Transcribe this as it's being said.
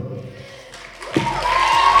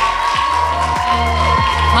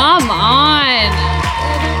Come on.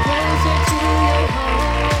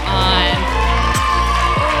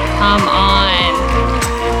 Come on.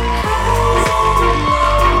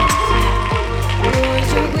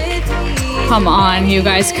 Come on, you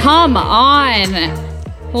guys. Come on.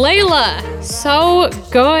 Layla, so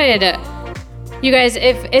good. You guys,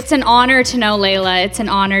 if it's an honor to know Layla, it's an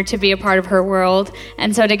honor to be a part of her world.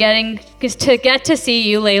 And so to get to see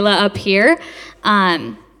you, Layla, up here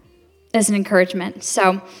is an encouragement.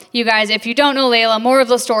 So you guys, if you don't know Layla, more of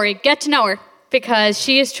the story, get to know her, because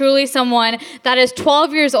she is truly someone that is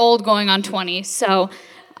 12 years old going on 20. So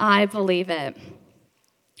I believe it.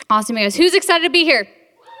 Awesome, you guys. Who's excited to be here?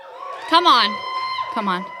 Come on. Come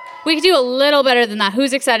on. We could do a little better than that.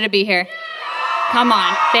 Who's excited to be here? Come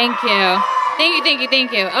on. Thank you.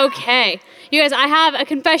 Thank you. Okay. You guys, I have a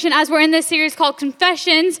confession. As we're in this series called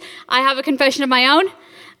Confessions, I have a confession of my own.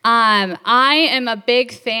 I am a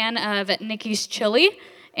big fan of Nikki's chili.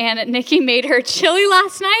 And Nikki made her chili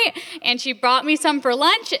last night, and she brought me some for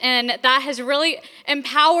lunch, and that has really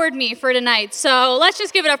empowered me for tonight. So let's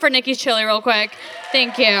just give it up for Nikki's chili real quick.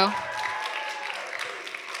 Thank you.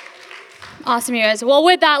 Awesome, you guys. Well,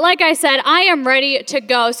 with that, like I said, I am ready to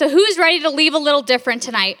go. So who's ready to leave a little different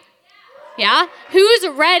tonight? Yeah? Who's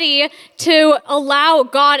ready to allow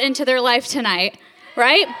God into their life tonight?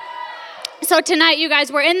 Right? So tonight, you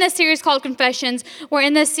guys, we're in this series called Confessions. We're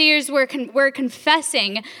in this series where we're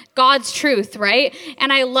confessing God's truth, right?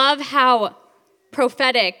 And I love how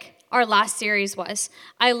prophetic our last series was.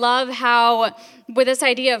 I love how, with this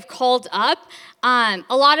idea of called up, a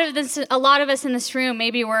lot of us in this room,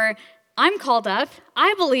 maybe I'm called up.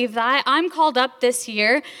 I believe that. I'm called up this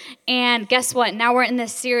year. And guess what? Now we're in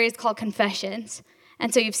this series called Confessions.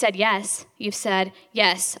 And so you've said yes. You've said,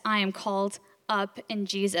 yes, I am called up in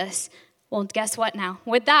Jesus. Well, guess what now?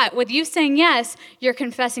 With you saying yes, you're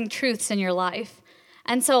confessing truths in your life.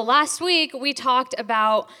 And so last week we talked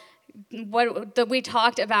about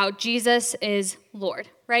Jesus is Lord,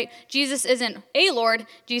 right? Jesus isn't a Lord.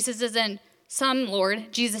 Jesus isn't some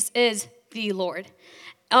Lord. Jesus is the Lord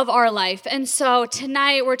of our life. And so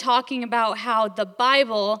tonight we're talking about how the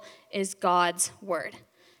Bible is God's word.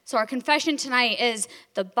 So our confession tonight is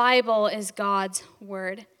the Bible is God's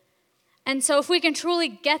word. And so if we can truly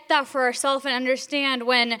get that for ourselves and understand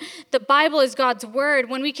when the Bible is God's word,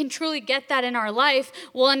 when we can truly get that in our life,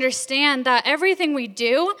 we'll understand that everything we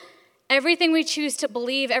do, everything we choose to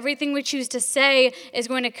believe, everything we choose to say is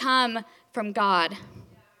going to come from God.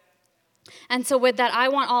 And so with that, I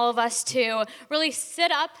want all of us to really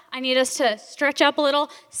sit up. I need us to stretch up a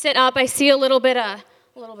little, sit up. I see a little bit of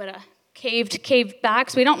caved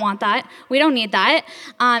backs. We don't want that. We don't need that.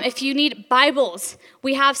 If you need Bibles,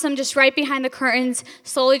 we have some just right behind the curtains.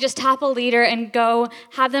 Slowly just tap a leader and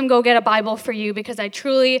have them go get a Bible for you, because I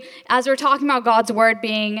truly, as we're talking about God's word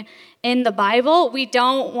being in the Bible, we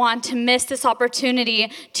don't want to miss this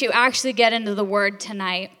opportunity to actually get into the word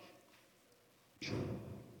tonight.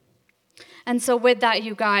 And so with that,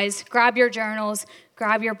 you guys, grab your journals,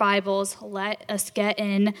 grab your Bibles. Let us get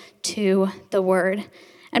into the word.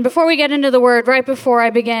 And before we get into the word, right before I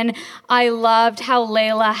begin, I loved how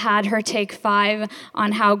Layla had her take 5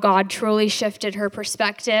 on how God truly shifted her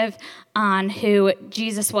perspective on who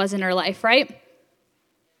Jesus was in her life, right?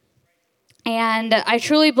 And I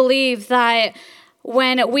truly believe that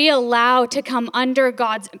when we allow to come under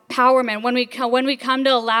God's empowerment, when we come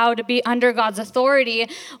to allow to be under God's authority,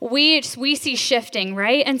 we see shifting,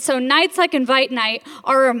 right? And so nights like Invite Night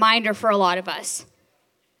are a reminder for a lot of us.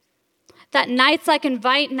 That nights like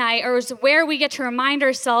Invite Night are where we get to remind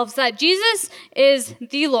ourselves that Jesus is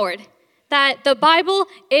the Lord, that the Bible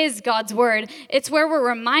is God's word. It's where we're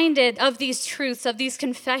reminded of these truths, of these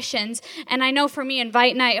confessions. And I know for me,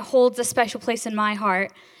 Invite Night holds a special place in my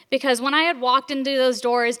heart. Because when I had walked into those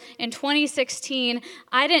doors in 2016,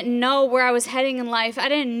 I didn't know where I was heading in life. I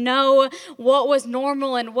didn't know what was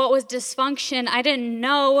normal and what was dysfunction. I didn't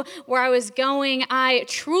know where I was going. I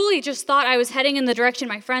truly just thought I was heading in the direction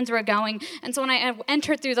my friends were going. And so when I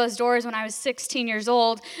entered through those doors when I was 16 years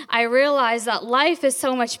old, I realized that life is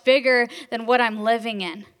so much bigger than what I'm living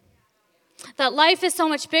in. That life is so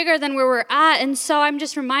much bigger than where we're at. And so I'm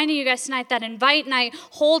just reminding you guys tonight that Invite Night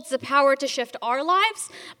holds the power to shift our lives,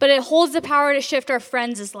 but it holds the power to shift our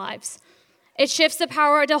friends' lives. It shifts the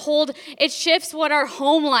power it shifts what our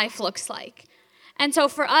home life looks like. And so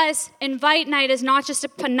for us, Invite Night is not just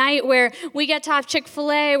a night where we get to have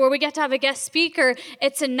Chick-fil-A, where we get to have a guest speaker.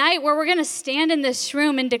 It's a night where we're going to stand in this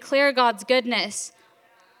room and declare God's goodness.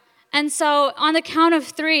 And so on the count of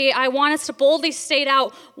 3, I want us to boldly state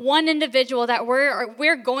out one individual that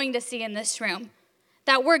we're going to see in this room.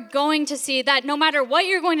 That we're going to see that no matter what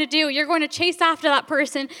you're going to do, you're going to chase after that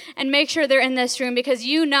person and make sure they're in this room because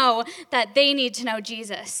you know that they need to know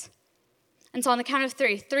Jesus. And so on the count of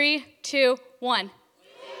 3, 3, 2, 1.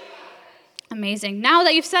 Amazing. Now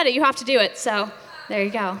that you've said it, you have to do it. So there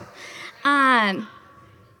you go.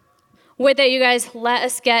 With that, you guys, let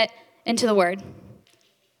us get into the word.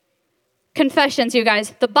 Confessions, you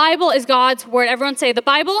guys. The Bible is God's word. Everyone say, the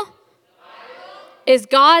Bible is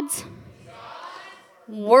God's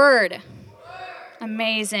word.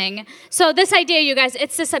 Amazing. So this idea, you guys,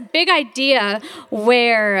 it's a big idea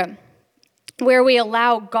where we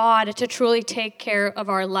allow God to truly take care of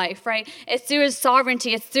our life, right? It's through his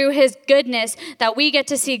sovereignty, it's through his goodness that we get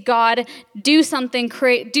to see God do something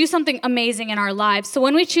amazing in our lives. So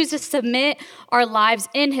when we choose to submit our lives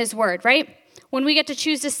in his word, right? When we get to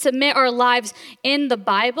choose to submit our lives in the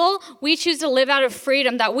Bible, we choose to live out of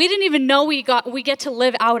freedom that we didn't even know we get to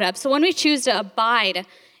live out of. So when we choose to abide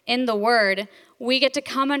in the word, we get to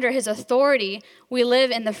come under his authority. We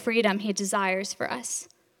live in the freedom he desires for us.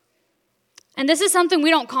 And this is something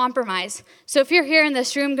we don't compromise. So if you're here in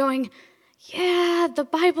this room going, yeah, the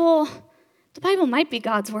Bible might be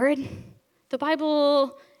God's word. The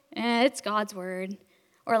Bible, it's God's word.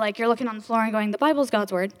 Or like you're looking on the floor and going, the Bible's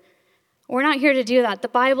God's word. We're not here to do that. The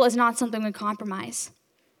Bible is not something we compromise.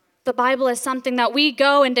 The Bible is something that we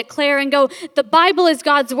go and declare and go, the Bible is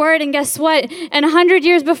God's word, and guess what? And 100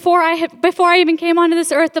 years before I even came onto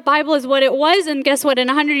this earth, the Bible is what it was, and guess what? In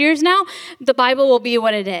 100 years now, the Bible will be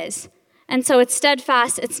what it is. And so it's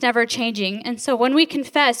steadfast, it's never changing. And so when we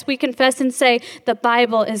confess and say, the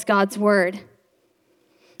Bible is God's word.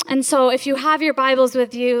 And so if you have your Bibles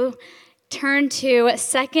with you, turn to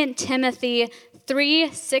 2 Timothy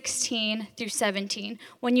 3:16 through 17.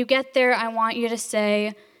 When you get there, I want you to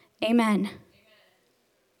say, Amen.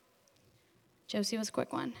 Josie was a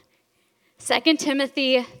quick one. 2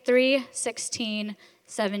 Timothy 3:16,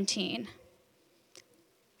 17.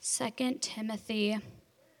 2 Timothy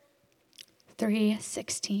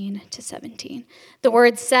 3:16 to 17. The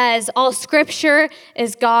word says, all scripture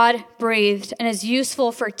is God-breathed and is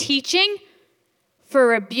useful for teaching, for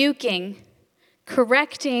rebuking,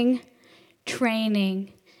 correcting,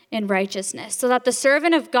 training in righteousness, so that the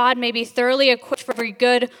servant of God may be thoroughly equipped for every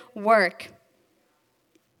good work.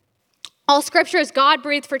 All scripture is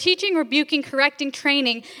God-breathed for teaching, rebuking, correcting,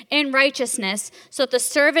 training in righteousness, so that the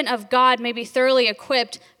servant of God may be thoroughly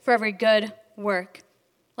equipped for every good work.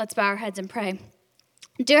 Let's bow our heads and pray.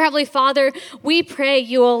 Dear Heavenly Father, we pray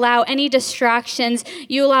you allow any distractions,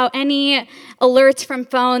 you allow any alerts from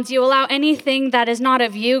phones, you allow anything that is not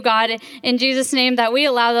of you, God, in Jesus' name, that we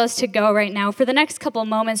allow those to go right now. For the next couple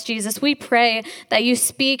moments, Jesus, we pray that you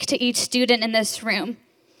speak to each student in this room,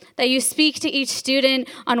 that you speak to each student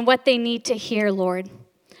on what they need to hear, Lord.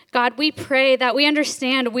 God, we pray that we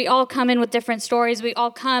understand we all come in with different stories. We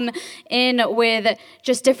all come in with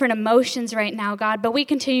just different emotions right now, God. But we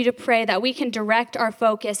continue to pray that we can direct our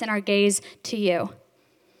focus and our gaze to you.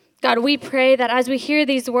 God, we pray that as we hear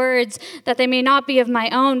these words, that they may not be of my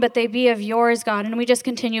own, but they be of yours, God. And we just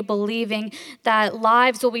continue believing that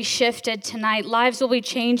lives will be shifted tonight. Lives will be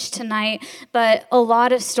changed tonight. But a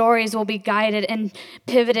lot of stories will be guided and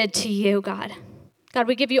pivoted to you, God. God,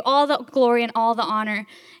 we give you all the glory and all the honor.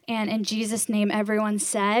 And in Jesus' name, everyone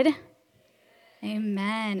said,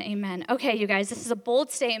 amen, amen. Okay, you guys, this is a bold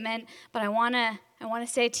statement, but I want to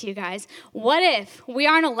say it to you guys. What if we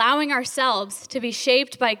aren't allowing ourselves to be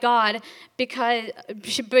shaped by God and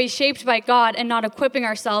not equipping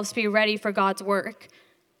ourselves to be ready for God's work?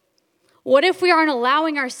 What if we aren't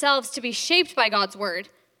allowing ourselves to be shaped by God's word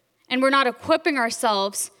and we're not equipping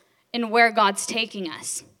ourselves in where God's taking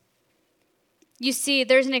us? You see,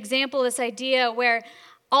 there's an example of this idea where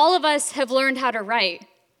all of us have learned how to write,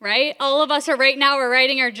 right? All of us are right now, we're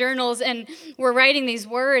writing our journals and we're writing these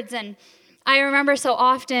words. And I remember so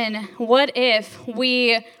often, what if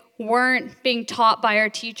we weren't being taught by our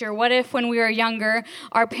teacher? What if when we were younger,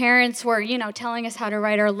 our parents were, telling us how to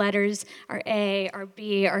write our letters, our A, our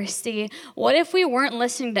B, our C? What if we weren't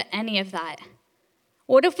listening to any of that?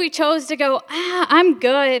 What if we chose to go, I'm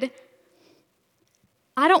good.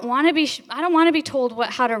 I don't want to be told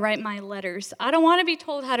how to write my letters. I don't want to be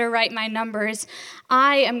told how to write my numbers.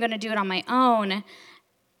 I am going to do it on my own.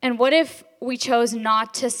 And what if we chose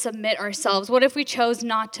not to submit ourselves? What if we chose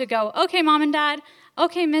not to go, okay, Mom and Dad,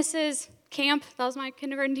 okay, Mrs. Camp, that was my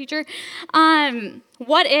kindergarten teacher.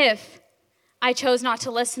 What if I chose not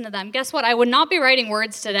to listen to them? Guess what? I would not be writing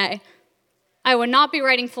words today. I would not be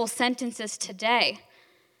writing full sentences today.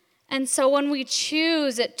 And so when we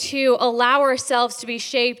choose to allow ourselves to be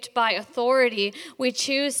shaped by authority, we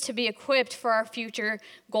choose to be equipped for our future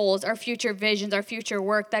goals, our future visions, our future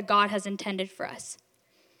work that God has intended for us.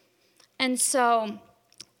 And so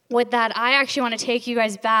with that, I actually want to take you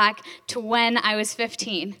guys back to when I was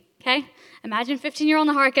 15, okay? Imagine 15-year-old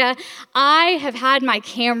Naharka. I have had my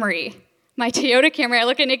Camry, my Toyota Camry. I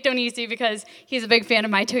look at Nick Donisi because he's a big fan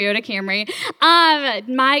of my Toyota Camry.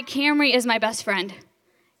 My Camry is my best friend.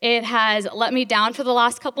 It has let me down for the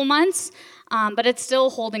last couple months, but it's still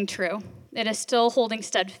holding true. It is still holding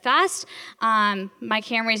steadfast. My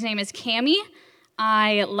Camry's name is Cammy.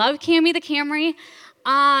 I love Cammy the Camry.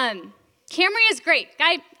 Camry is great.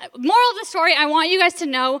 Moral of the story, I want you guys to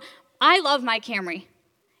know, I love my Camry.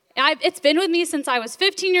 It's been with me since I was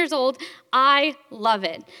 15 years old. I love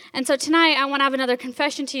it. And so tonight, I want to have another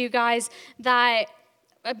confession to you guys that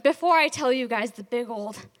before I tell you guys the big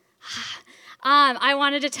old... I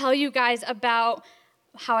wanted to tell you guys about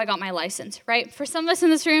how I got my license, right? For some of us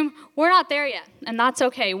in this room, we're not there yet, and that's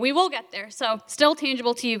okay. We will get there, so still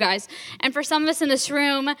tangible to you guys. And for some of us in this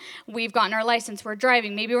room, we've gotten our license, we're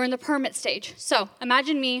driving, maybe we're in the permit stage. So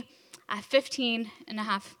imagine me at 15 and a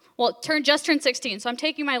half, just turned 16, so I'm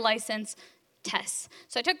taking my license tests.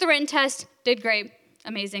 So I took the written test, did great,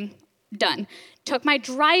 amazing, done. Took my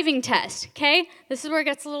driving test, okay? This is where it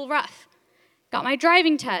gets a little rough. Got my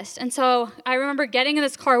driving test. And so I remember getting in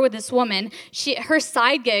this car with this woman. Her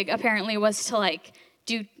side gig apparently was to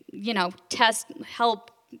do,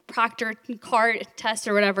 help proctor car test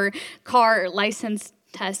or whatever, car license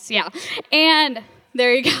tests, yeah. And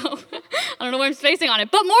there you go. I don't know why I'm spacing on it.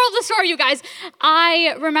 But moral of the story, you guys,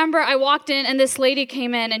 I remember I walked in and this lady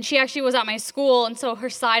came in and she actually was at my school. And so her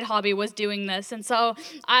side hobby was doing this. And so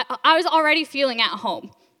I was already feeling at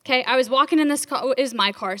home. Okay, I was walking in this car, it was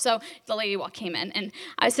my car, so the lady came in, and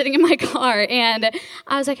I was sitting in my car, and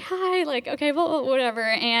I was like, hi, okay, well, whatever,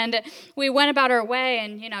 and we went about our way,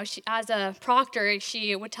 and, she, as a proctor,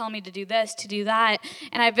 she would tell me to do this, to do that,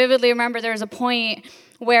 and I vividly remember there was a point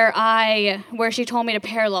where she told me to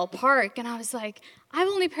parallel park, and I was like, I've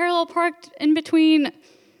only parallel parked in between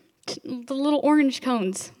the little orange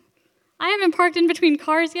cones. I haven't parked in between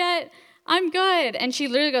cars yet. I'm good, and she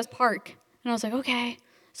literally goes, park, and I was like, okay.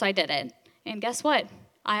 So I did it. And guess what?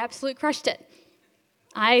 I absolutely crushed it.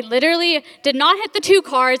 I literally did not hit the two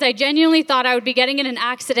cars. I genuinely thought I would be getting in an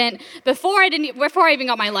accident before I even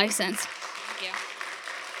got my license. Thank you.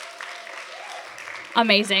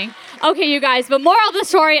 Amazing. Okay, you guys, but moral of the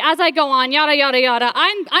story, as I go on, yada, yada, yada,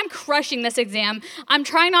 I'm crushing this exam. I'm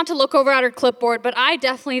trying not to look over at her clipboard, but I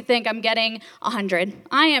definitely think I'm getting 100.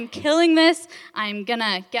 I am killing this. I'm going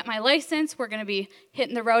to get my license. We're going to be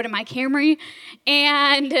hitting the road in my Camry.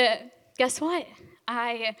 And guess what?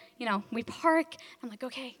 We park. I'm like,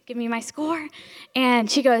 okay, give me my score. And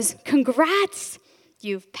she goes, congrats,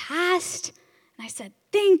 you've passed. And I said,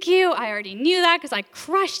 thank you. I already knew that because I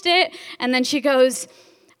crushed it. And then she goes,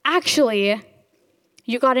 actually,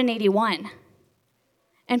 you got an 81.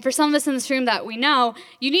 And for some of us in this room that we know,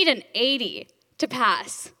 you need an 80 to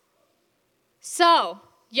pass. So,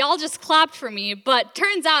 y'all just clapped for me, but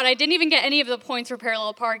turns out I didn't even get any of the points for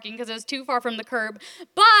parallel parking because it was too far from the curb.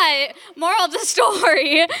 But, moral of the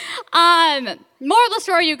story,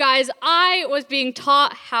 you guys, I was being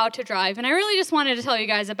taught how to drive, and I really just wanted to tell you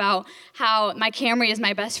guys about how my Camry is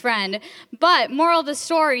my best friend. But moral of the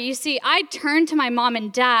story, you see, I turned to my mom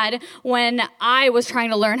and dad when I was trying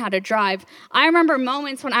to learn how to drive. I remember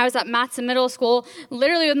moments when I was at Matson Middle School,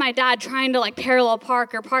 literally with my dad trying to parallel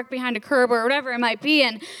park or park behind a curb or whatever it might be,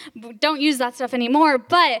 and don't use that stuff anymore.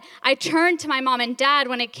 But I turned to my mom and dad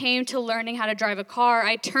when it came to learning how to drive a car.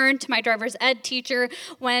 I turned to my driver's ed teacher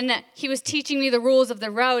when he was teaching me the rules of the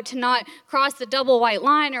road to not cross the double white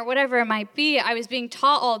line or whatever it might be. I was being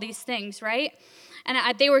taught all these things, right? And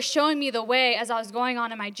they were showing me the way as I was going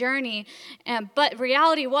on in my journey. But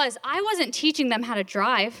reality was, I wasn't teaching them how to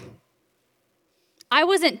drive. I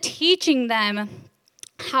wasn't teaching them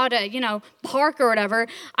how to, park or whatever.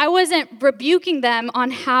 I wasn't rebuking them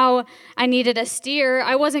on how I needed to steer.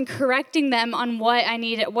 I wasn't correcting them on what I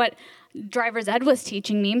needed, what driver's ed was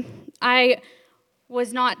teaching me. I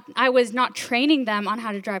was not training them on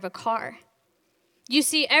how to drive a car. You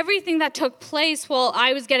see, everything that took place while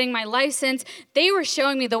I was getting my license, they were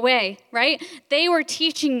showing me the way, right? They were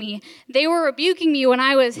teaching me. They were rebuking me when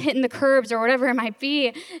I was hitting the curbs or whatever it might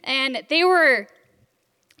be. And they were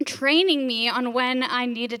training me on when I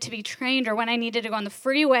needed to be trained or when I needed to go on the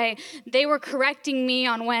freeway. They were correcting me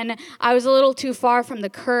on when I was a little too far from the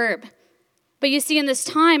curb. But you see, in this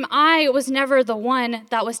time, I was never the one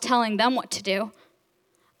that was telling them what to do.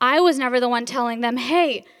 I was never the one telling them,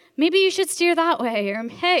 hey, maybe you should steer that way, or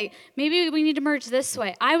hey, maybe we need to merge this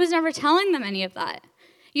way. I was never telling them any of that.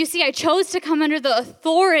 You see, I chose to come under the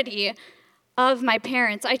authority of my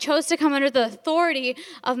parents. I chose to come under the authority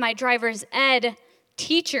of my driver's ed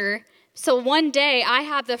teacher, so one day I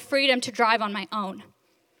have the freedom to drive on my own.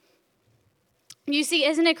 You see,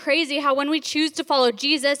 isn't it crazy how when we choose to follow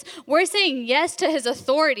Jesus, we're saying yes to his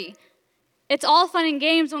authority? It's all fun and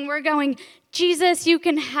games when we're going, Jesus, you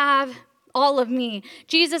can have all of me.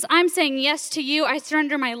 Jesus, I'm saying yes to you. I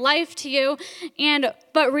surrender my life to you.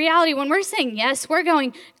 But reality, when we're saying yes, we're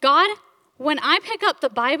going, God, when I pick up the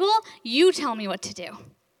Bible, you tell me what to do.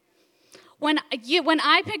 When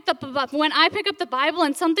I pick up the Bible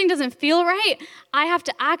and something doesn't feel right, I have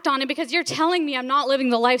to act on it because you're telling me I'm not living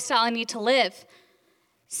the lifestyle I need to live.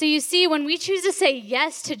 So you see, when we choose to say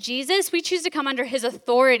yes to Jesus, we choose to come under his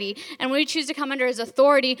authority. And when we choose to come under his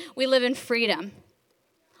authority, we live in freedom.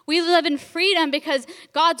 We live in freedom because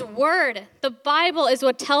God's word, the Bible, is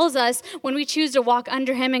what tells us when we choose to walk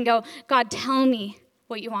under him and go, God, tell me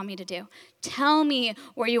what you want me to do. Tell me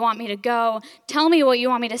where you want me to go. Tell me what you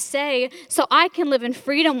want me to say so I can live in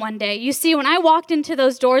freedom one day. You see, when I walked into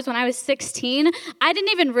those doors when I was 16, I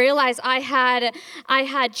didn't even realize I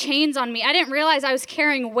had chains on me. I didn't realize I was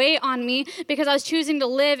carrying weight on me because I was choosing to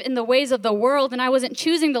live in the ways of the world and I wasn't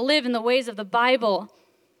choosing to live in the ways of the Bible.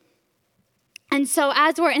 And so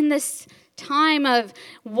as we're in this time of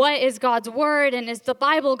what is God's word and is the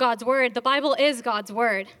Bible God's word, the Bible is God's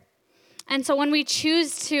word. And so when we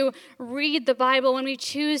choose to read the Bible, when we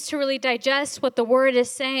choose to really digest what the word is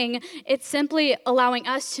saying, it's simply allowing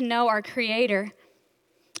us to know our Creator.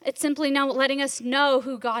 It's simply letting us know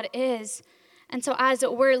who God is. And so as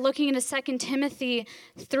we're looking into 2 Timothy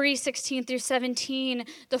 3:16 through 17,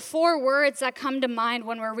 the 4 words that come to mind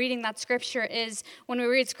when we're reading that scripture is, when we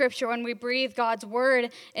read scripture, when we breathe God's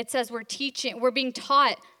word, it says we're being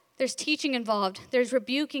taught. There's teaching involved. There's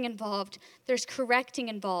rebuking involved. There's correcting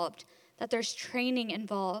involved. That there's training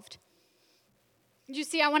involved. You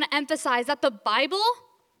see, I want to emphasize that the Bible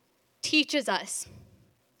teaches us.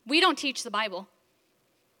 We don't teach the Bible.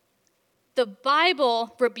 The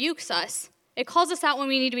Bible rebukes us. It calls us out when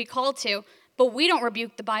we need to be called to, but we don't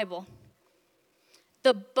rebuke the Bible.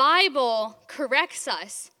 The Bible corrects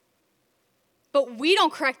us, but we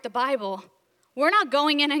don't correct the Bible. We're not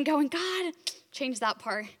going in and going, God, change that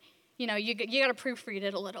part. You got to proofread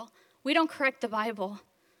it a little. We don't correct the Bible.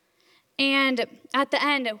 And at the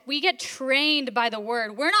end, we get trained by the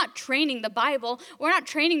word. We're not training the Bible. We're not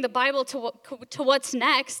training the Bible to what's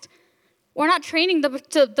next. We're not training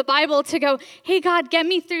the Bible to go, hey, God, get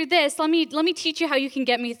me through this. Let me teach you how you can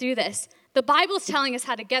get me through this. The Bible's telling us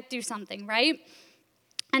how to get through something, right?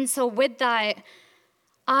 And so with that,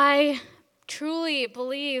 I truly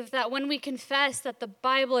believe that when we confess that the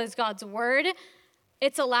Bible is God's word,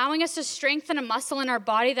 it's allowing us to strengthen a muscle in our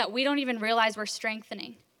body that we don't even realize we're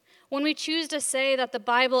strengthening. When we choose to say that the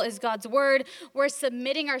Bible is God's word, we're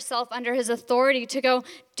submitting ourselves under his authority to go,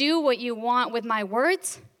 do what you want with my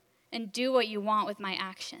words and do what you want with my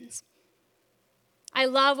actions. I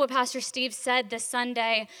love what Pastor Steve said this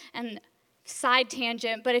Sunday, and side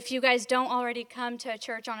tangent, but if you guys don't already come to a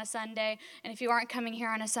church on a Sunday, and if you aren't coming here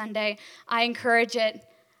on a Sunday, I encourage it.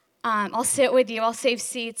 I'll sit with you. I'll save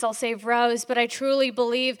seats. I'll save rows. But I truly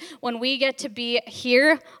believe when we get to be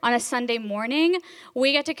here on a Sunday morning,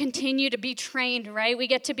 we get to continue to be trained, right? We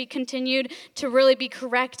get to be continued to really be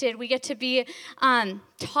corrected. We get to be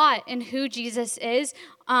taught in who Jesus is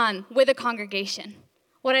with a congregation.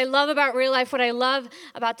 What I love about Real Life, what I love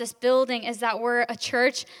about this building is that we're a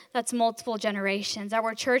church that's multiple generations, that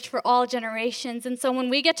we're a church for all generations. And so when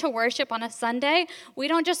we get to worship on a Sunday, we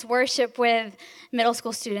don't just worship with middle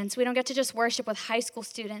school students. We don't get to just worship with high school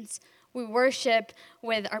students. We worship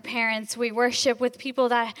with our parents. We worship with people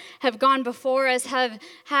that have gone before us, have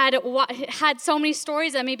had so many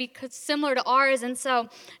stories that may be similar to ours. And so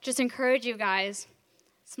just encourage you guys.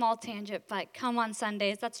 Small tangent, but come on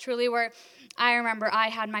Sundays. That's truly where I remember I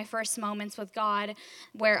had my first moments with God,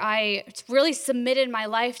 where I really submitted my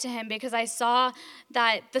life to him because I saw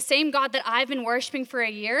that the same God that I've been worshiping for a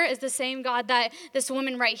year is the same God that this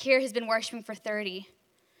woman right here has been worshiping for 30.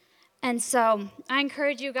 And so I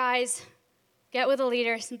encourage you guys, get with a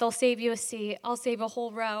leader. They'll save you a seat. I'll save a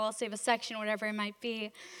whole row. I'll save a section, whatever it might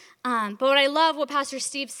be. But what I love, what Pastor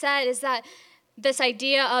Steve said, is that this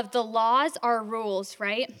idea of the laws are rules,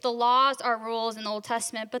 right? The laws are rules in the Old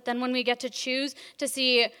Testament, but then when we get to choose to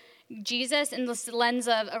see Jesus in the lens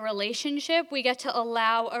of a relationship, we get to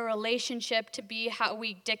allow a relationship to be how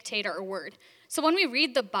we dictate our word. So when we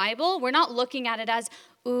read the Bible, we're not looking at it as,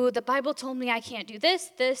 ooh, the Bible told me I can't do this,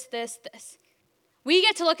 this, this, this. We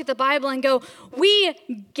get to look at the Bible and go, we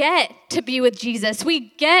get to be with Jesus.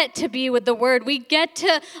 We get to be with the Word. We get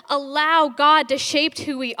to allow God to shape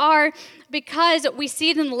who we are because we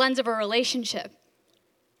see it in the lens of a relationship.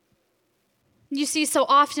 You see, so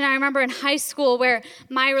often, I remember in high school where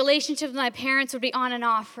my relationship with my parents would be on and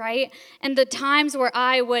off, right? And the times where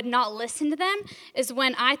I would not listen to them is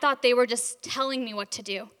when I thought they were just telling me what to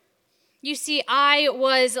do. You see, I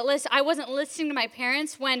wasn't listening to my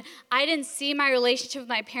parents when I didn't see my relationship with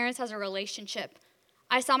my parents as a relationship.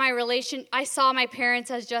 I saw my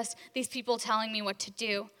parents as just these people telling me what to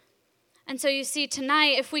do. And so you see,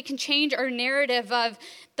 tonight, if we can change our narrative of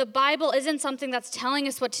the Bible isn't something that's telling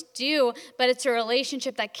us what to do, but it's a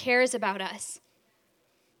relationship that cares about us.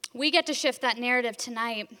 We get to shift that narrative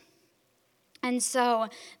tonight. And so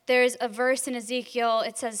there's a verse in Ezekiel,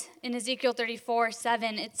 it says in Ezekiel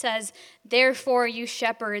 34:7, it says, "Therefore you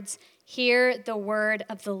shepherds, hear the word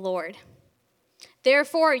of the Lord."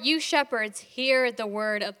 Therefore, you shepherds, hear the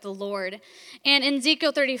word of the Lord. And in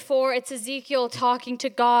Ezekiel 34, it's Ezekiel talking to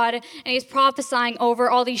God, and he's prophesying over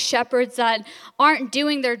all these shepherds that aren't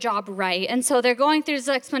doing their job right. And so they're going through this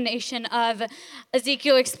explanation of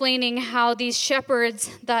Ezekiel explaining how these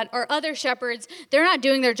shepherds that are other shepherds, they're not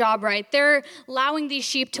doing their job right. They're allowing these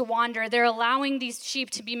sheep to wander. They're allowing these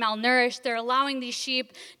sheep to be malnourished. They're allowing these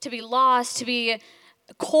sheep to be lost, to be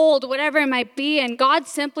cold, whatever it might be. And God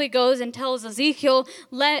simply goes and tells Ezekiel,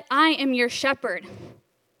 I am your shepherd.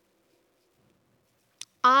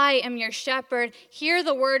 I am your shepherd. Hear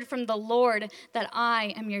the word from the Lord that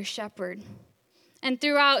I am your shepherd. And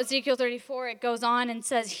throughout Ezekiel 34, it goes on and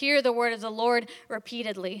says, hear the word of the Lord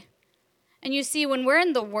repeatedly. And you see, when we're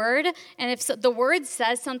in the word, and if the word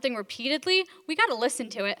says something repeatedly, we got to listen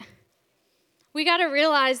to it. We got to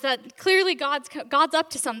realize that clearly God's up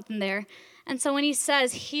to something there. And so when he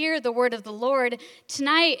says, hear the word of the Lord,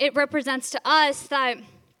 tonight it represents to us that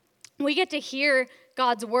we get to hear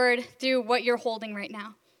God's word through what you're holding right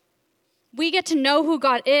now. We get to know who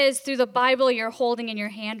God is through the Bible you're holding in your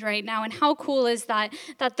hand right now. And how cool is that?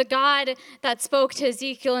 That the God that spoke to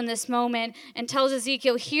Ezekiel in this moment and tells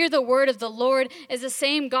Ezekiel, hear the word of the Lord, is the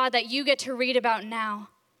same God that you get to read about now.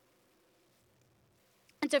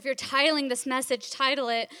 And so if you're titling this message, title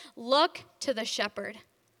it, Look to the Shepherd.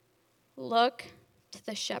 Look to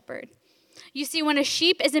the shepherd. You see, when a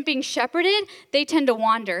sheep isn't being shepherded, they tend to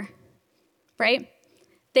wander, right?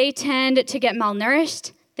 They tend to get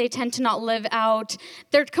malnourished. They tend to not live out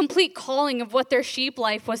their complete calling of what their sheep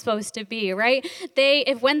life was supposed to be, right?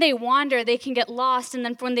 When they wander, they can get lost, and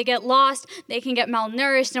then when they get lost, they can get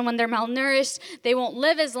malnourished, and when they're malnourished, they won't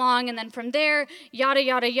live as long, and then from there, yada,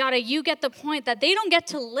 yada, yada, you get the point that they don't get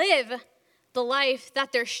to live the life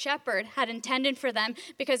that their shepherd had intended for them,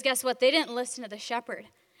 because guess what? They didn't listen to the shepherd.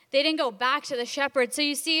 They didn't go back to the shepherd. So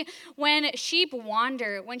you see, when sheep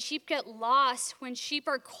wander, when sheep get lost, when sheep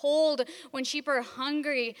are cold, when sheep are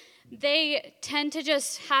hungry, they tend to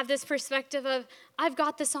just have this perspective of, I've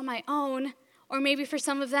got this on my own. Or maybe for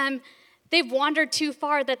some of them, they've wandered too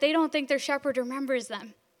far that they don't think their shepherd remembers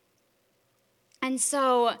them. And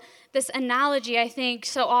so this analogy, I think,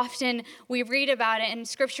 so often we read about it, and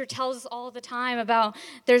Scripture tells us all the time about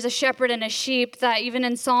there's a shepherd and a sheep, that even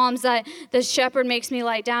in Psalms that the shepherd makes me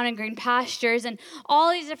lie down in green pastures, and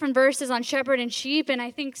all these different verses on shepherd and sheep. And I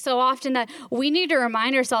think so often that we need to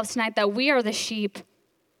remind ourselves tonight that we are the sheep.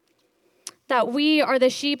 That we are the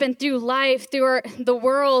sheep, and through life, through the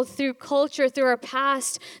world, through culture, through our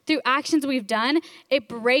past, through actions we've done, it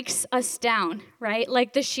breaks us down, right?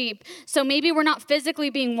 Like the sheep. So maybe we're not physically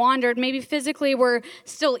being wandered. Maybe physically we're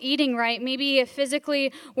still eating right. Maybe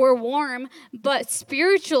physically we're warm, but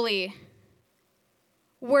spiritually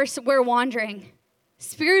we're wandering.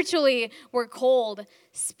 Spiritually, we're cold.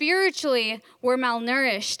 Spiritually, we're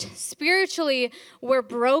malnourished. Spiritually, we're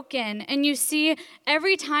broken. And you see,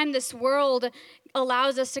 every time this world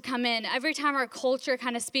allows us to come in, every time our culture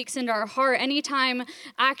kind of speaks into our heart, anytime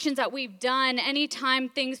actions that we've done, anytime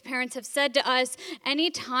things parents have said to us,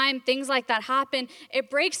 anytime things like that happen, it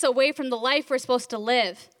breaks away from the life we're supposed to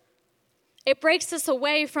live. It breaks us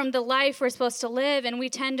away from the life we're supposed to live, and we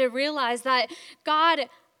tend to realize that, God,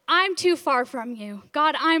 I'm too far from you.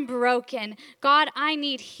 God, I'm broken. God, I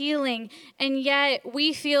need healing. And yet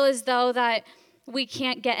we feel as though that we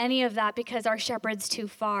can't get any of that because our shepherd's too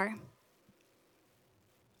far.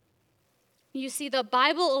 You see, the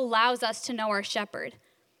Bible allows us to know our shepherd.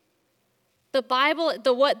 The Bible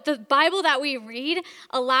that we read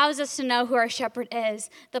allows us to know who our shepherd is.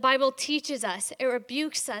 The Bible teaches us, it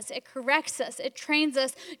rebukes us, it corrects us, it trains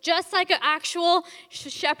us, just like an actual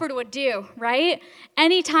shepherd would do, right?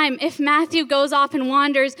 Anytime, if Matthew goes off and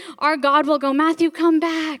wanders, our God will go, Matthew, come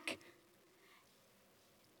back.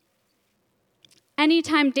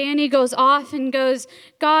 Anytime Danny goes off and goes,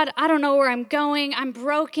 God, I don't know where I'm going. I'm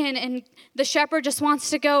broken. And the shepherd just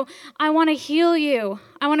wants to go, I want to heal you.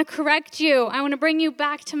 I want to correct you. I want to bring you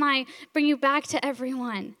back to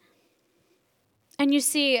everyone. And you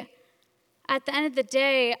see, at the end of the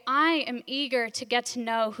day, I am eager to get to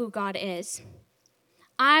know who God is.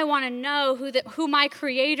 I want to know who my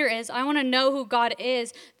creator is. I want to know who God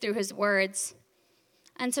is through his words.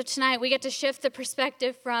 And so tonight we get to shift the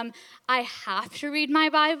perspective from I have to read my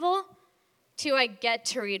Bible to I get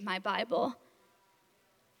to read my Bible.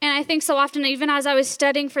 And I think so often, even as I was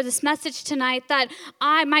studying for this message tonight, that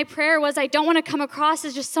my prayer was I don't want to come across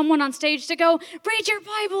as just someone on stage to go, read your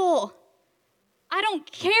Bible. I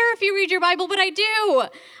don't care if you read your Bible, but I do.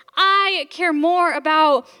 I care more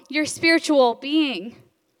about your spiritual being.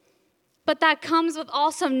 But that comes with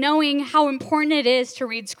also knowing how important it is to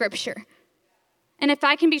read Scripture. And if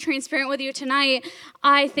I can be transparent with you tonight,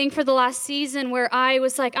 I think for the last season where I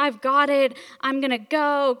was like, I've got it, I'm going to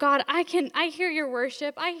go. God, I hear your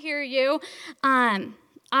worship. I hear you.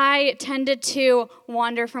 I tended to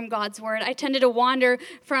wander from God's word. I tended to wander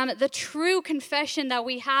from the true confession that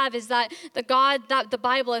we have is that the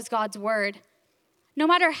Bible is God's word. No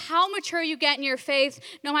matter how mature you get in your faith,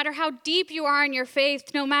 no matter how deep you are in your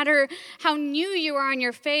faith, no matter how new you are in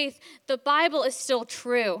your faith, the Bible is still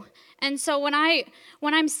true. And so when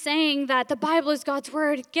I'm saying that the Bible is God's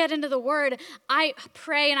word, get into the word, I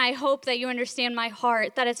pray and I hope that you understand my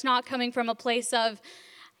heart, that it's not coming from a place of,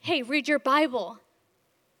 hey, read your Bible.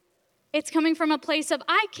 It's coming from a place of,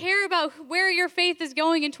 I care about where your faith is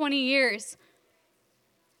going in 20 years.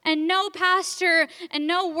 And no pastor and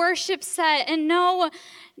no worship set and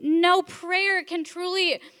no prayer can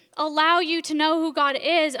truly allow you to know who God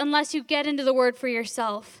is unless you get into the word for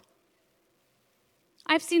yourself.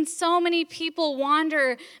 I've seen so many people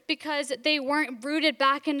wander because they weren't rooted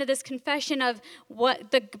back into this confession of what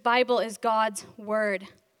the Bible is God's word.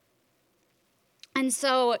 And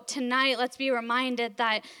so tonight, let's be reminded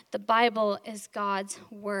that the Bible is God's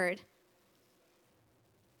word.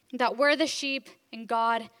 That we're the sheep and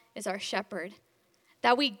God is our shepherd.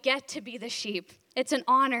 That we get to be the sheep. It's an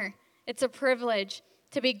honor. It's a privilege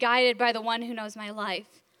to be guided by the one who knows my life.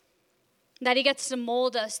 That he gets to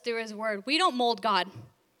mold us through his word. We don't mold God.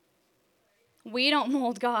 We don't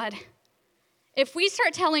mold God. If we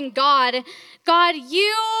start telling God,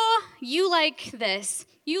 you like this,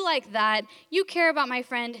 you like that, you care about my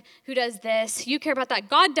friend who does this, you care about that.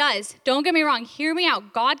 God does. Don't get me wrong. Hear me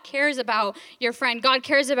out. God cares about your friend. God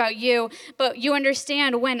cares about you. But you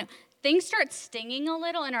understand when things start stinging a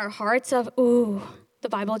little in our hearts of, ooh, the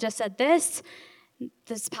Bible just said this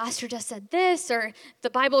pastor just said this, or the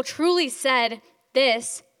Bible truly said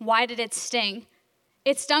this, why did it sting?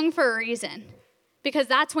 It stung for a reason, because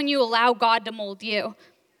that's when you allow God to mold you.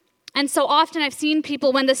 And so often I've seen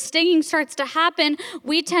people, when the stinging starts to happen,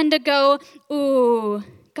 we tend to go, ooh,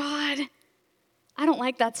 God, I don't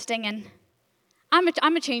like that stinging. I'm going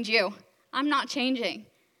to change you. I'm not changing.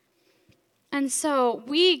 And so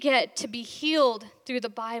we get to be healed through the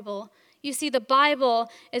Bible. You see, the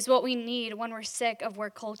Bible is what we need when we're sick of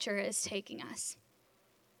where culture is taking us.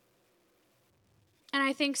 And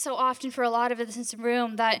I think so often for a lot of us in this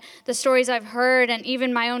room that the stories I've heard and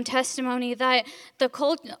even my own testimony that the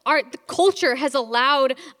culture has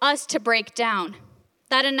allowed us to break down.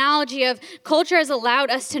 That analogy of culture has allowed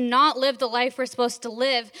us to not live the life we're supposed to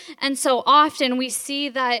live. And so often we see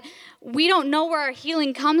that we don't know where our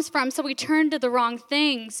healing comes from, so we turn to the wrong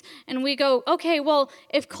things. And we go, okay, well,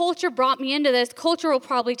 if culture brought me into this, culture will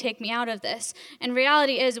probably take me out of this. And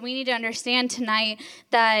reality is we need to understand tonight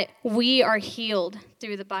that we are healed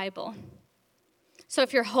through the Bible. So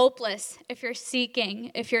if you're hopeless, if you're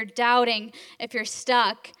seeking, if you're doubting, if you're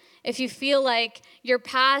stuck, if you feel like your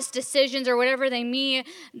past decisions or whatever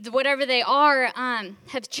they are,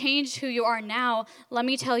 have changed who you are now, let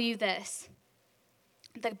me tell you this.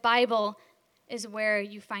 The Bible is where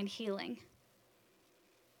you find healing.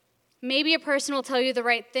 Maybe a person will tell you the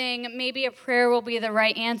right thing. Maybe a prayer will be the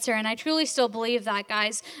right answer. And I truly still believe that,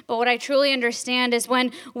 guys. But what I truly understand is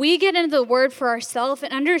when we get into the word for ourselves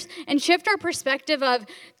and shift our perspective of,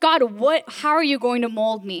 God, how are you going to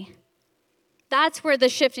mold me? That's where the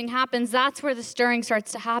shifting happens. That's where the stirring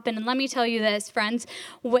starts to happen. And let me tell you this, friends.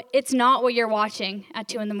 It's not what you're watching at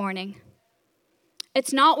 2 a.m.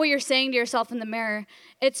 It's not what you're saying to yourself in the mirror.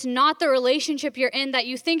 It's not the relationship you're in that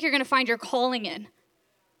you think you're going to find your calling in.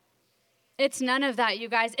 It's none of that, you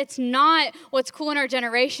guys. It's not what's cool in our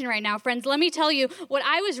generation right now, friends. Let me tell you, what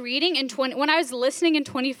I was reading when I was listening in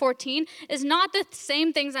 2014 is not the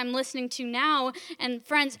same things I'm listening to now. And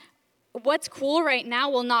friends, what's cool right now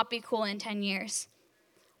will not be cool in 10 years.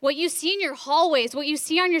 What you see in your hallways, what you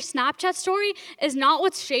see on your Snapchat story is not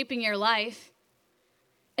what's shaping your life.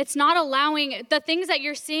 It's not allowing, the things that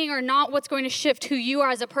you're seeing are not what's going to shift who you are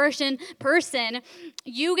as a person.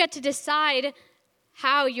 You get to decide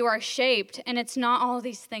how you are shaped, and it's not all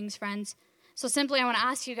these things, friends. So simply, I want to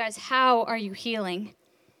ask you guys, how are you healing?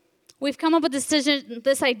 We've come up with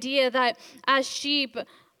this idea that as sheep,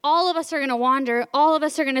 all of us are going to wander, all of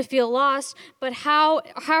us are going to feel lost, but how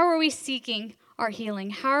are we seeking our healing?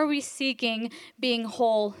 How are we seeking being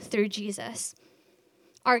whole through Jesus?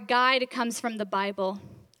 Our guide comes from the Bible,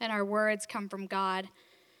 and our words come from God.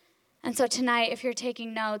 And so tonight, if you're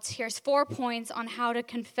taking notes, here's 4 points on how to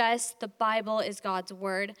confess the Bible is God's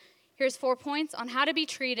word. Here's 4 points on how to be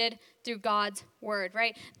treated through God's word,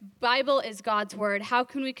 right? Bible is God's word. How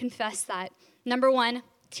can we confess that? Number 1,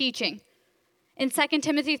 teaching. In 2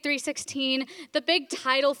 Timothy 3:16, the big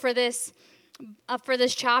title for this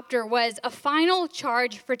chapter was a final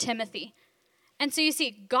charge for Timothy. And so you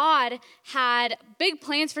see, God had big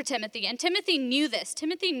plans for Timothy, and Timothy knew this.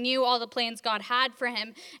 Timothy knew all the plans God had for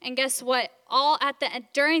him. And guess what?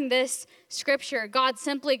 During this scripture, God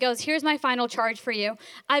simply goes, here's my final charge for you.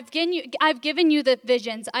 I've given you the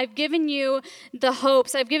visions. I've given you the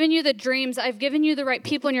hopes. I've given you the dreams. I've given you the right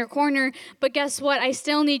people in your corner. But guess what? I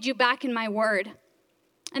still need you back in my word.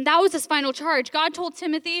 And that was his final charge. God told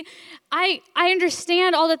Timothy, I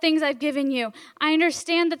understand all the things I've given you. I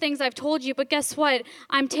understand the things I've told you, but guess what?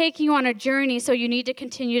 I'm taking you on a journey, so you need to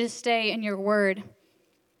continue to stay in your word.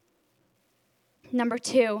 Number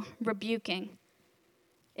 2, rebuking.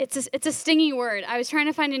 It's a stingy word. I was trying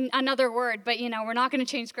to find another word, but we're not going to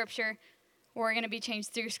change Scripture. We're going to be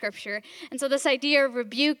changed through Scripture. And so this idea of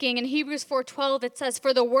rebuking, in Hebrews 4:12, it says,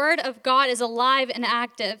 "For the word of God is alive and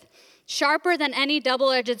active, sharper than any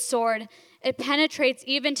double-edged sword. It penetrates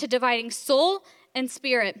even to dividing soul and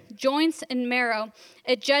spirit, joints and marrow.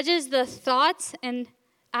 It judges the thoughts and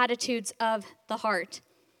attitudes of the heart."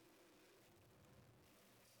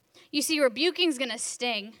 You see, rebuking's going to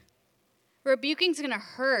sting. Rebuking's going to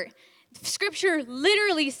hurt. Scripture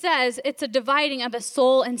literally says it's a dividing of the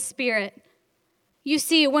soul and spirit. You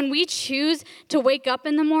see, when we choose to wake up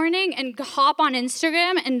in the morning and hop on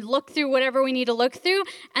Instagram and look through whatever we need to look through,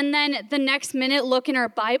 and then the next minute look in our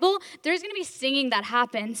Bible, there's going to be singing that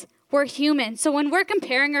happens. We're human. So when we're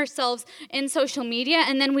comparing ourselves in social media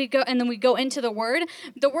and then we go into the word's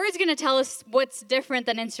going to tell us what's different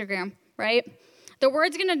than Instagram, right? The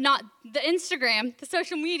Instagram, the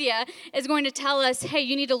social media is going to tell us, hey,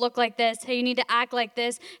 you need to look like this. Hey, you need to act like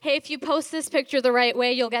this. Hey, if you post this picture the right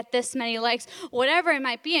way, you'll get this many likes, whatever it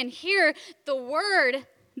might be. And here,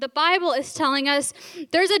 the Bible is telling us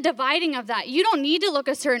there's a dividing of that. You don't need to look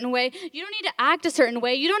a certain way. You don't need to act a certain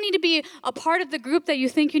way. You don't need to be a part of the group that you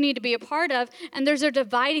think you need to be a part of. And there's a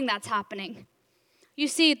dividing that's happening. You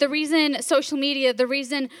see, the reason social media, the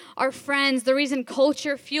reason our friends, the reason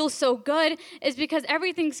culture feels so good is because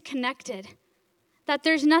everything's connected. That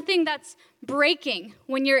there's nothing that's breaking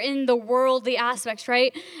when you're in the worldly aspects,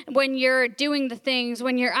 right? When you're doing the things,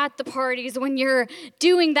 when you're at the parties, when you're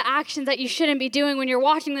doing the actions that you shouldn't be doing, when you're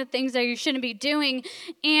watching the things that you shouldn't be doing.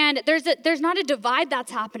 And there's not a divide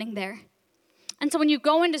that's happening there. And so when you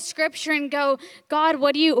go into Scripture and go, God,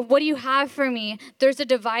 what do you have for me? There's a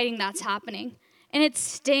dividing that's happening. And it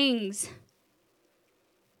stings.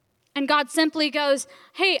 And God simply goes,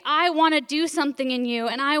 hey, I want to do something in you,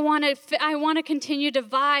 and I want to continue to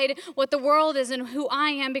divide what the world is and who I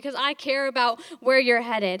am because I care about where you're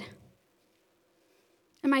headed.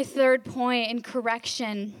 And my third point in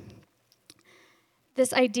correction,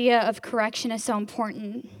 this idea of correction is so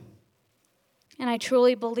important. And I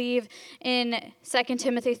truly believe in 2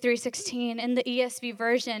 Timothy 3:16, in the ESV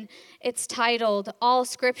version, it's titled, "All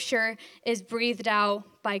Scripture is breathed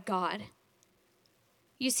out by God."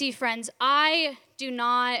 You see, friends, I do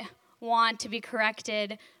not want to be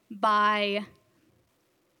corrected by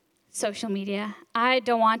social media. I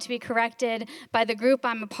don't want to be corrected by the group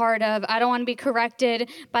I'm a part of. I don't want to be corrected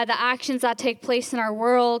by the actions that take place in our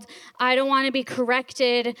world. I don't want to be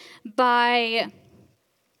corrected by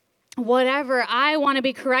whatever. I want to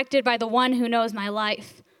be corrected by the one who knows my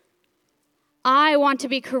life. I want to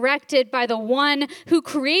be corrected by the one who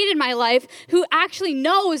created my life, who actually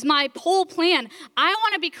knows my whole plan. I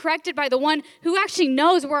want to be corrected by the one who actually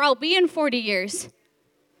knows where I'll be in 40 years.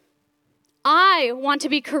 I want to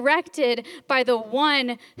be corrected by the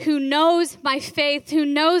one who knows my faith, who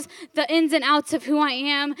knows the ins and outs of who I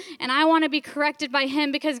am, and I want to be corrected by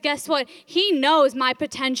him because guess what? He knows my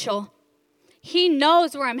potential. He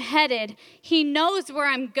knows where I'm headed. He knows where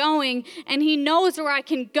I'm going, and he knows where I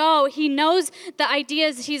can go. He knows the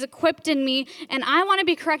ideas he's equipped in me, and I want to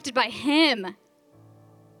be corrected by him.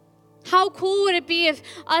 How cool would it be if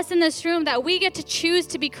us in this room that we get to choose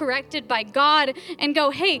to be corrected by God and go,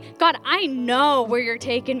 hey, God, I know where you're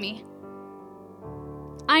taking me.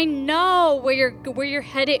 I know where you're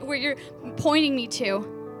headed, where you're pointing me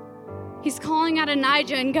to. He's calling out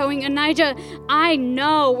Anijah and going, Anijah, I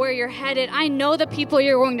know where you're headed. I know the people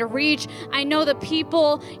you're going to reach. I know the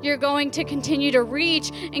people you're going to continue to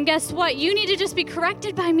reach. And guess what? You need to just be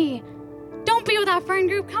corrected by me. Don't be with that friend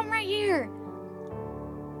group. Come right here.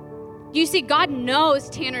 You see, God knows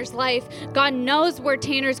Tanner's life. God knows where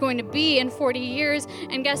Tanner's going to be in 40 years.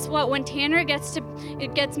 And guess what? When Tanner gets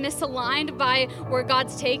misaligned by where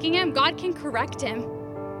God's taking him, God can correct him.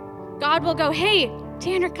 God will go, hey,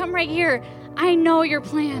 Tanner, come right here. I know your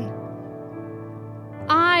plan.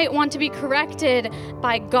 I want to be corrected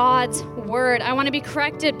by God's word. I want to be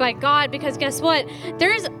corrected by God because guess what?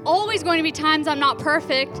 There's always going to be times I'm not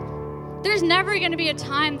perfect. There's never going to be a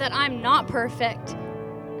time that I'm not perfect.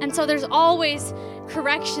 And so there's always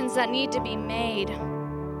corrections that need to be made.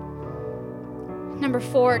 Number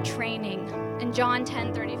 4, training. In John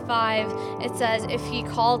 10:35, it says, if he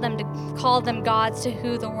called them gods to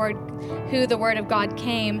who the word of God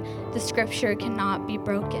came, the scripture cannot be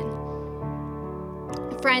broken.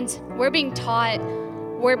 Friends, we're being taught,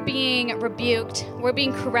 we're being rebuked, we're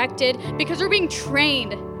being corrected because we're being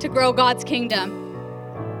trained to grow God's kingdom.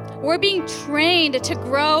 We're being trained to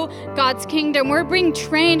grow God's kingdom. We're being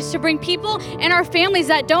trained to bring people in our families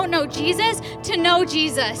that don't know Jesus to know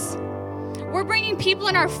Jesus. We're bringing people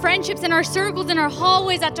in our friendships, in our circles, in our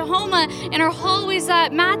hallways at Tahoma, in our hallways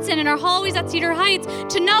at Matson, in our hallways at Cedar Heights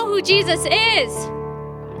to know who Jesus is.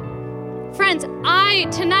 Friends,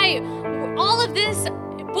 tonight, all of this,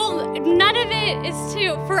 well, none of it is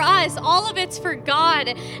for us. All of it's for God.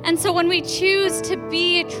 And so when we choose to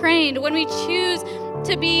be trained, when we choose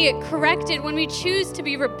to be corrected, when we choose to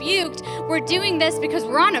be rebuked, we're doing this because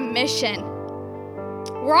we're on a mission.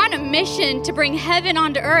 We're on a mission to bring heaven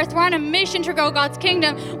onto earth. We're on a mission to grow God's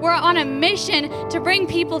kingdom. We're on a mission to bring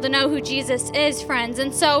people to know who Jesus is, friends.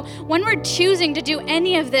 And so when we're choosing to do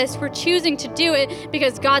any of this, we're choosing to do it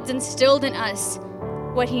because God's instilled in us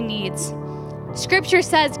what he needs. Scripture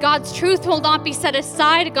says God's truth will not be set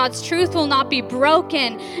aside. God's truth will not be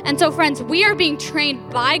broken. And so, friends, we are being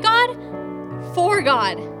trained by God for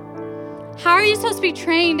God. How are you supposed to be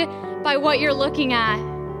trained by what you're looking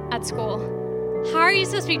at school? How are you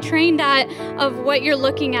supposed to be trained of what you're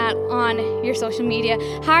looking at on your social media?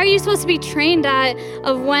 How are you supposed to be trained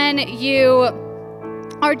of when you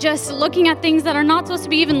are just looking at things that are not supposed to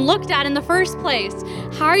be even looked at in the first place?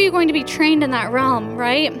 How are you going to be trained in that realm,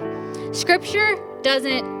 right? Scripture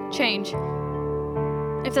doesn't change.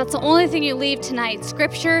 If that's the only thing you leave tonight,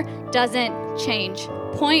 Scripture doesn't change.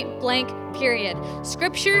 Point blank, period.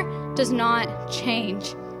 Scripture does not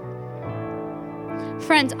change.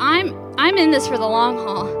 Friends, I'm in this for the long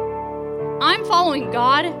haul. I'm following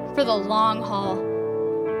God for the long haul.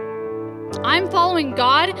 I'm following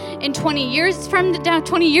God in 20 years down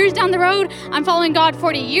the road. I'm following God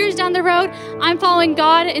 40 years down the road. I'm following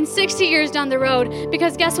God in 60 years down the road.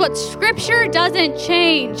 Because guess what? Scripture doesn't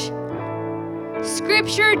change.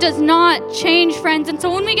 Scripture does not change, friends. And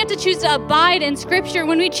so when we get to choose to abide in Scripture,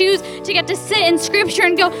 when we choose to get to sit in Scripture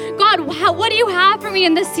and go, God, what do you have for me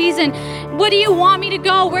in this season? What do you want me to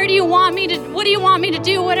go? What do you want me to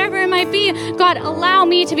do? Whatever it might be, God, allow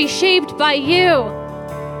me to be shaped by you.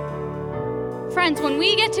 Friends, when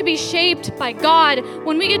we get to be shaped by God,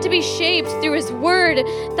 when we get to be shaped through His Word,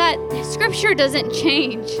 that Scripture doesn't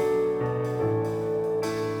change.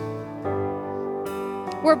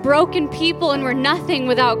 We're broken people and we're nothing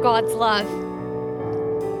without God's love.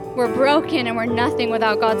 We're broken and we're nothing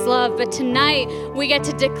without God's love. But tonight, we get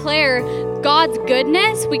to declare God's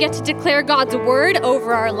goodness. We get to declare God's word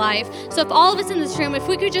over our life. So if all of us in this room, if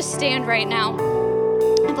we could just stand right now.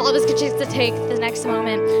 If all of us could just take the next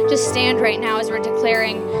moment, just stand right now as we're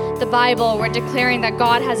declaring the Bible. We're declaring that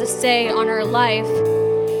God has a say on our life.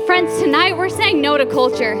 Friends, tonight we're saying no to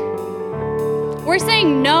culture. We're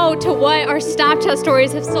saying no to what our Snapchat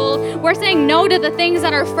stories have sold. We're saying no to the things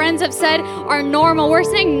that our friends have said are normal. We're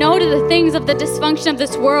saying no to the things of the dysfunction of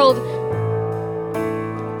this world.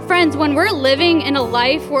 Friends, when we're living in a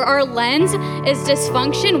life where our lens is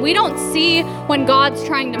dysfunction, we don't see when God's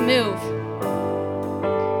trying to move.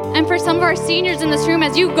 And for some of our seniors in this room,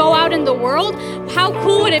 as you go out in the world, how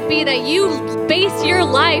cool would it be that you base your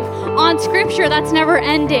life on Scripture that's never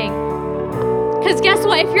ending? Because guess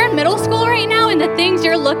what? If you're in middle school right now and the things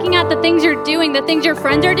you're looking at, the things you're doing, the things your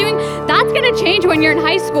friends are doing, that's going to change when you're in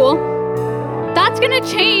high school. That's going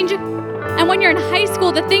to change. And when you're in high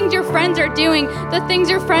school, the things your friends are doing, the things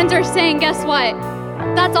your friends are saying, guess what?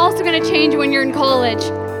 That's also going to change when you're in college.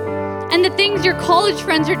 And the things your college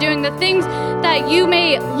friends are doing, the things that you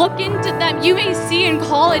may look into, that you may see in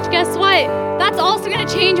college, guess what? That's also going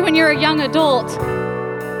to change when you're a young adult.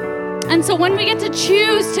 And so when we get to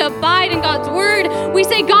choose to abide in God's word, we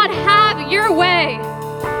say, God, have your way.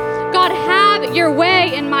 God, have your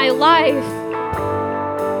way in my life.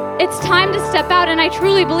 It's time to step out, and I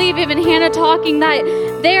truly believe, even Hannah talking, that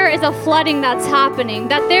there is a flooding that's happening,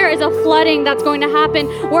 that there is a flooding that's going to happen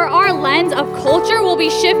where our lens of culture will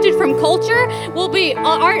be shifted from culture,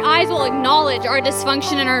 our eyes will acknowledge our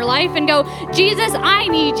dysfunction in our life and go, Jesus, I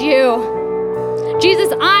need you.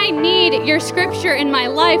 Jesus, I need your scripture in my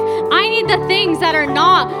life. I need the things that are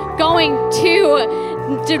not going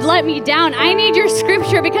to let me down. I need your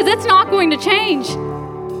scripture because it's not going to change.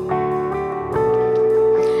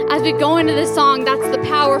 As we go into this song, that's the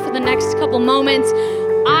power for the next couple moments.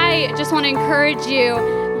 I just want to encourage you,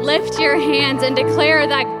 lift your hands and declare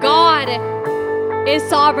that God is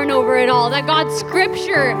sovereign over it all, that God's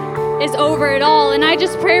scripture is over it all. And I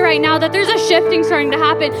just pray right now that there's a shifting starting to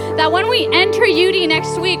happen, that when we enter UD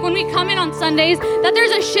next week, when we come in on Sundays, that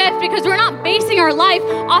there's a shift because we're not basing our life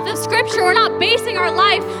off of scripture. We're not basing our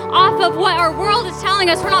life off of what our world is telling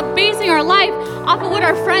us. We're not basing our life off of what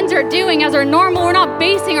our friends are doing as our normal. We're not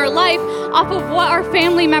basing our life off of what our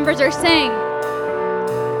family members are saying.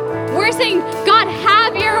 We're saying, God,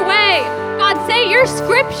 have your way. God, say your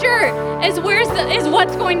scripture is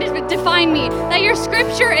what's going to define me. That your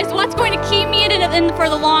scripture is what's going to keep me in for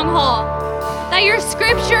the long haul. That your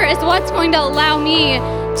scripture is what's going to allow me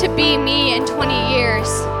to be me in 20 years.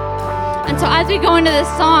 And so as we go into this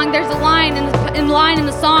song, there's a line in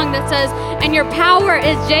the song that says, and your power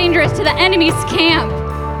is dangerous to the enemy's camp.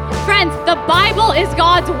 Friends, the Bible is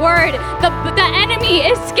God's word. The enemy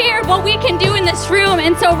is scared what we can do in this room.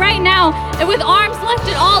 And so right now, with arms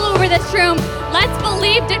lifted all over this room, let's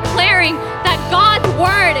believe declaring that God's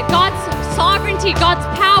word, God's sovereignty, God's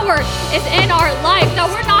power is in our life. That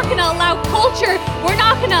we're not going to allow culture, we're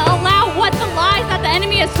not going to allow what the lies that the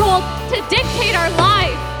enemy has told to dictate our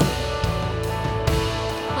life.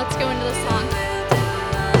 Let's go into the song.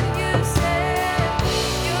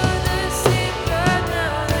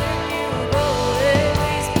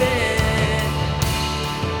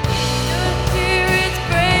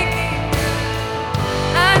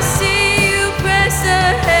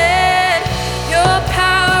 Ahead, your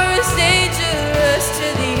power is dangerous to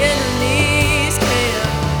the enemy's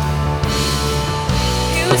camp.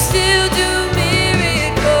 You still do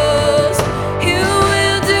miracles. You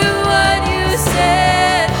will do what you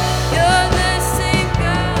said. You're the same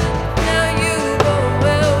God. Now you've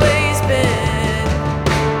always been.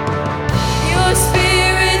 Your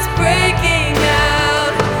spirit's breaking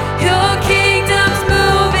out. Your kingdom's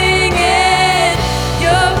moving in.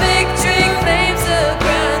 Your victory claims the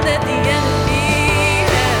ground that the enemy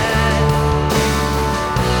had.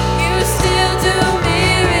 You still do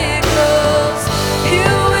miracles. You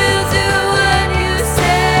will do what you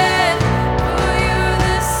said. For you're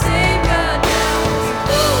the same God now you've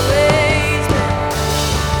always been.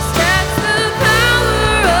 That's the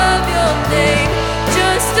power of your name.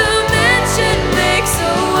 Just a mention makes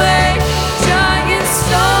a way. Giants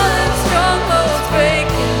fall and strongholds break,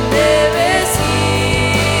 and there is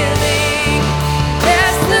healing.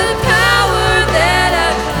 That's the power that I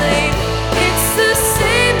claim. It's the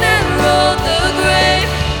same that rolled the grave.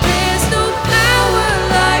 There's no power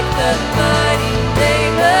like the mighty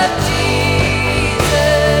name of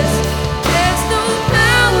Jesus. There's no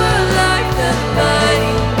power like the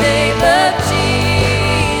mighty name of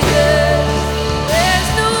Jesus. There's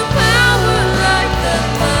no power like the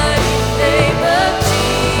mighty name of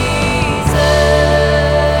Jesus.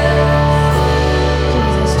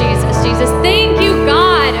 Jesus. Thank you,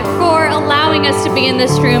 God, for allowing us to be in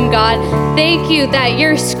this room, God. Thank you that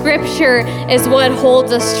your scripture is what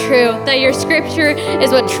holds us true, that your scripture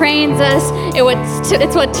is what trains us,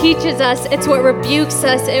 it's what teaches us, it's what rebukes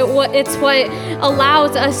us, it's what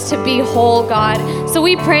allows us to be whole, God. So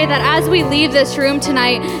we pray that as we leave this room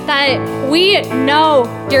tonight, that we know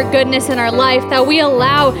your goodness in our life, that we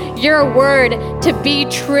allow your word to be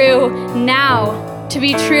true now, to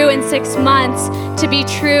be true in 6 months, to be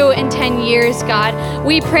true in 10 years, God.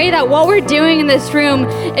 We pray that what we're doing in this room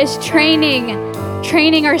is training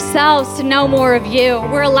ourselves to know more of you.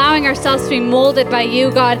 We're allowing ourselves to be molded by you,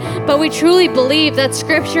 God, but we truly believe that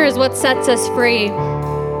scripture is what sets us free.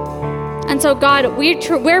 And so, God,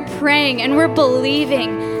 we're praying and we're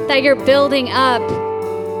believing that you're building up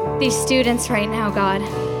these students right now, God.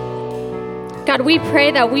 God, we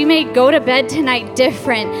pray that we may go to bed tonight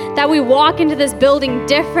different, that we walk into this building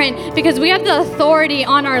different because we have the authority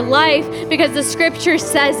on our life because the scripture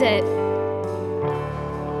says it.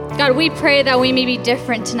 God, we pray that we may be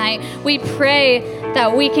different tonight. We pray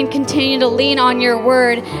that we can continue to lean on your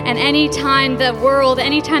word. And anytime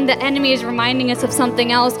the enemy is reminding us of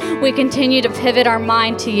something else, we continue to pivot our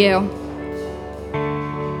mind to you.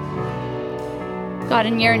 God,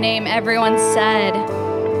 in your name, everyone said,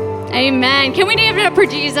 amen. Can we give it up for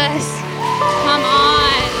Jesus? Come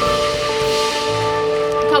on.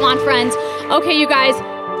 Come on, friends. Okay, you guys,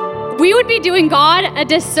 we would be doing God a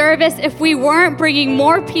disservice if we weren't bringing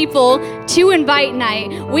more people to Invite Night.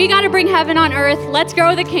 We got to bring heaven on earth. Let's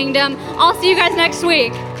grow the kingdom. I'll see you guys next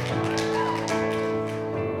week.